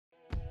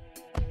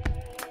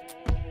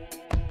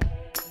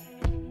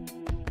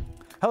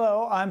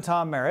Hello, I'm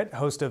Tom Merritt,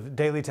 host of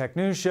Daily Tech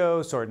News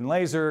Show, Sword and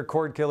Laser,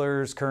 Cord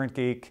Killers, Current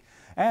Geek,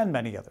 and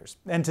many others.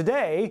 And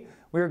today,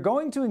 we are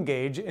going to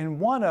engage in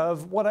one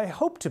of what I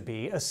hope to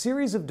be a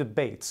series of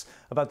debates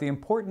about the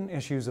important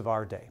issues of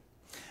our day.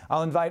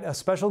 I'll invite a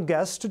special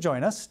guest to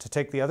join us to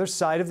take the other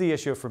side of the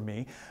issue from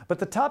me, but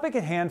the topic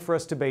at hand for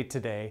us to debate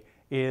today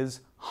is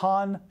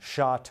Han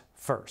shot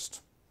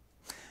first.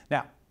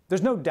 Now,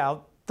 there's no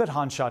doubt that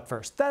Han shot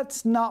first.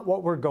 That's not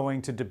what we're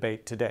going to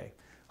debate today.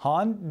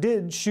 Han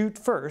did shoot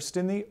first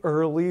in the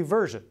early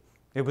version.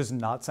 It was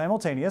not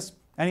simultaneous,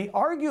 and he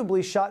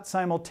arguably shot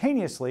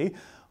simultaneously,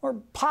 or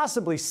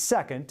possibly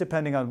second,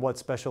 depending on what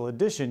special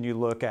edition you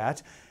look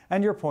at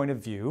and your point of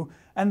view,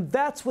 and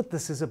that's what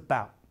this is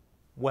about,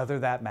 whether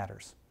that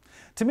matters.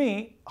 To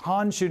me,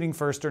 Han shooting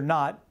first or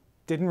not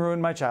didn't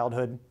ruin my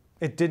childhood,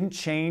 it didn't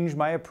change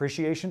my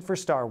appreciation for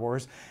Star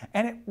Wars,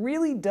 and it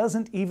really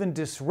doesn't even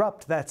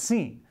disrupt that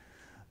scene.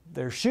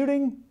 They're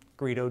shooting,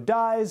 Greedo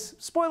dies,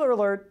 spoiler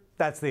alert,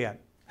 that's the end.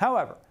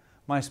 However,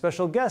 my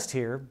special guest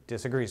here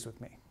disagrees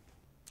with me.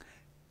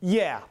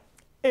 Yeah,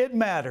 it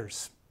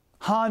matters.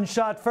 Han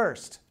shot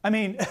first. I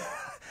mean,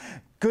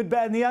 good,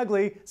 bad, and the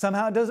ugly,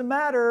 somehow it doesn't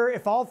matter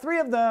if all three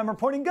of them are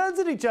pointing guns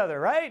at each other,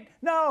 right?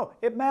 No,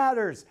 it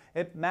matters.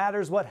 It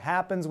matters what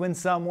happens when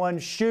someone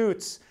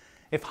shoots.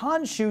 If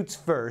Han shoots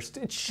first,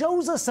 it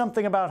shows us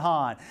something about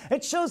Han.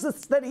 It shows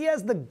us that he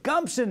has the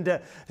gumption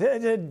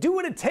to do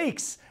what it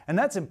takes. And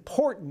that's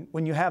important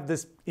when you have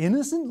this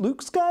innocent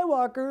Luke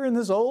Skywalker and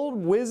this old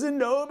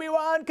wizened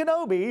Obi-Wan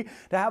Kenobi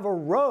to have a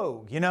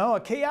rogue,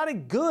 a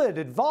chaotic good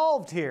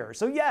involved here.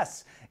 So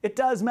yes, it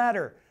does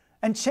matter.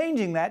 And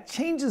changing that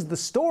changes the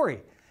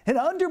story. It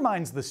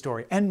undermines the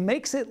story and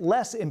makes it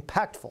less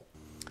impactful.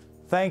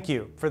 Thank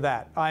you for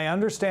that. I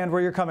understand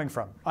where you're coming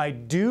from. I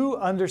do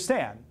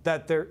understand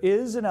that there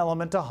is an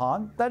element to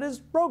Han that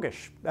is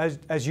roguish,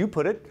 as you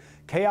put it,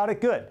 chaotic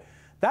good.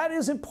 That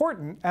is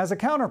important as a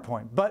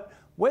counterpoint, but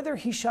whether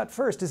he shot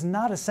first is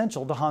not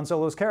essential to Han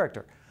Solo's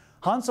character.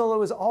 Han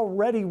Solo is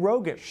already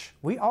roguish.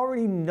 We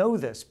already know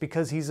this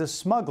because he's a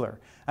smuggler,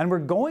 and we're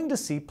going to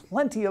see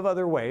plenty of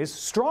other ways,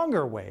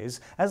 stronger ways,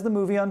 as the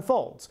movie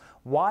unfolds,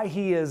 why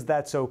he is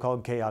that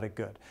so-called chaotic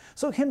good.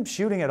 So him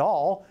shooting at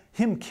all,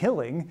 him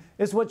killing,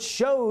 is what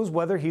shows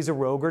whether he's a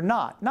rogue or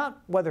not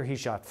whether he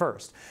shot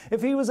first.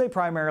 If he was a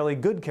primarily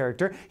good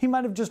character, he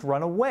might have just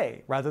run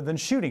away rather than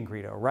shooting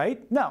Greedo,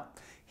 right? No,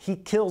 he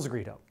kills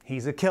Greedo.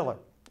 He's a killer.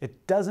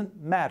 It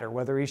doesn't matter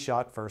whether he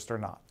shot first or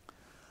not.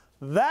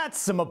 That's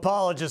some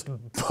apologist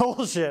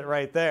bullshit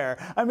right there.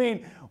 I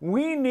mean,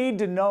 we need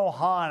to know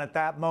Han at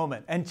that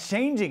moment, and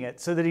changing it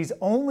so that he's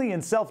only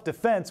in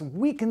self-defense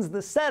weakens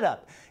the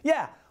setup.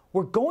 Yeah,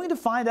 we're going to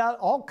find out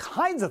all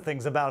kinds of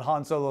things about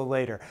Han Solo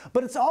later,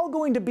 but it's all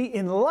going to be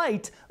in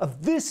light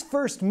of this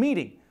first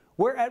meeting,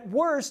 where at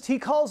worst he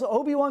calls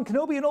Obi-Wan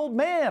Kenobi an old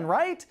man,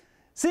 right?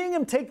 Seeing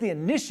him take the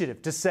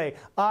initiative to say,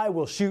 I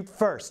will shoot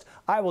first,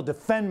 I will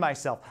defend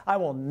myself, I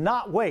will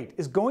not wait,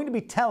 is going to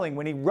be telling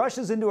when he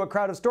rushes into a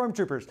crowd of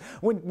stormtroopers,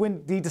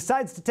 when he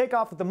decides to take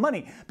off with the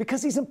money,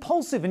 because he's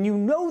impulsive and you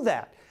know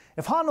that.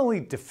 If Han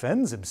only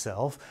defends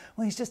himself,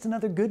 well, he's just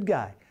another good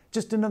guy,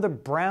 just another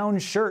brown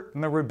shirt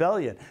in the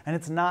rebellion, and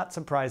it's not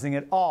surprising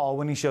at all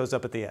when he shows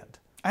up at the end.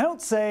 I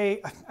don't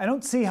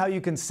see how you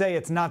can say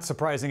it's not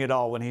surprising at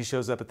all when he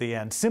shows up at the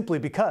end, simply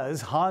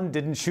because Han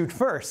didn't shoot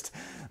first.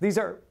 These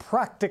are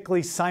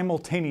practically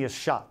simultaneous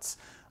shots.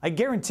 I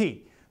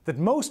guarantee that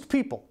most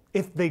people,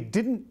 if they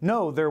didn't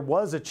know there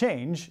was a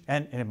change,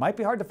 and it might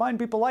be hard to find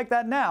people like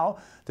that now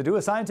to do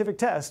a scientific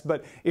test,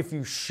 but if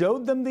you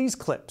showed them these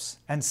clips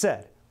and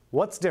said,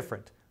 what's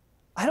different?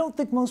 I don't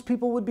think most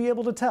people would be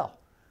able to tell.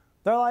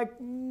 They're like,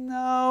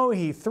 no,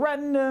 he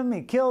threatened him,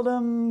 he killed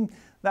him,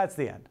 that's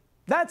the end.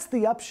 That's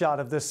the upshot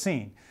of this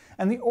scene.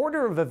 And the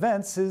order of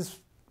events is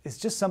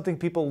just something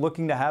people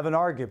looking to have an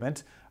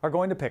argument are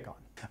going to pick on.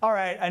 All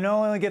right, I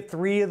know I only get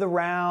 3 of the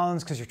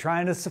rounds because you're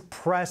trying to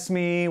suppress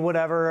me,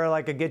 whatever,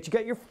 like I get you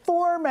got your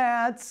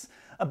formats.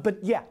 But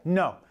yeah,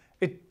 no,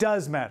 it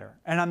does matter.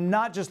 And I'm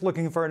not just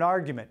looking for an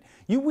argument.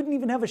 You wouldn't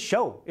even have a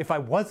show if I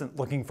wasn't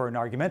looking for an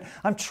argument.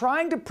 I'm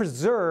trying to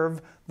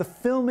preserve the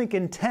filmic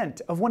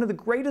intent of one of the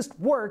greatest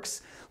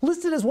works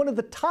listed as one of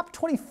the top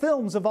 20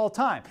 films of all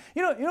time.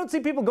 You don't see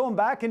people going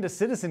back into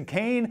Citizen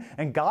Kane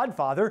and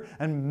Godfather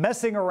and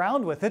messing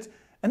around with it.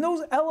 And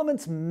those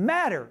elements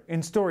matter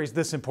in stories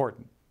this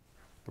important.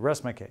 The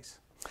rest of my case.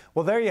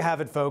 Well, there you have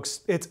it,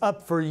 folks. It's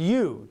up for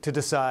you to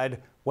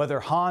decide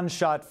whether Han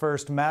shot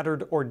first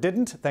mattered or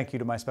didn't. Thank you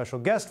to my special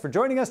guest for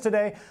joining us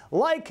today.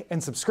 Like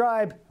and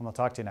subscribe, and we'll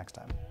talk to you next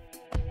time.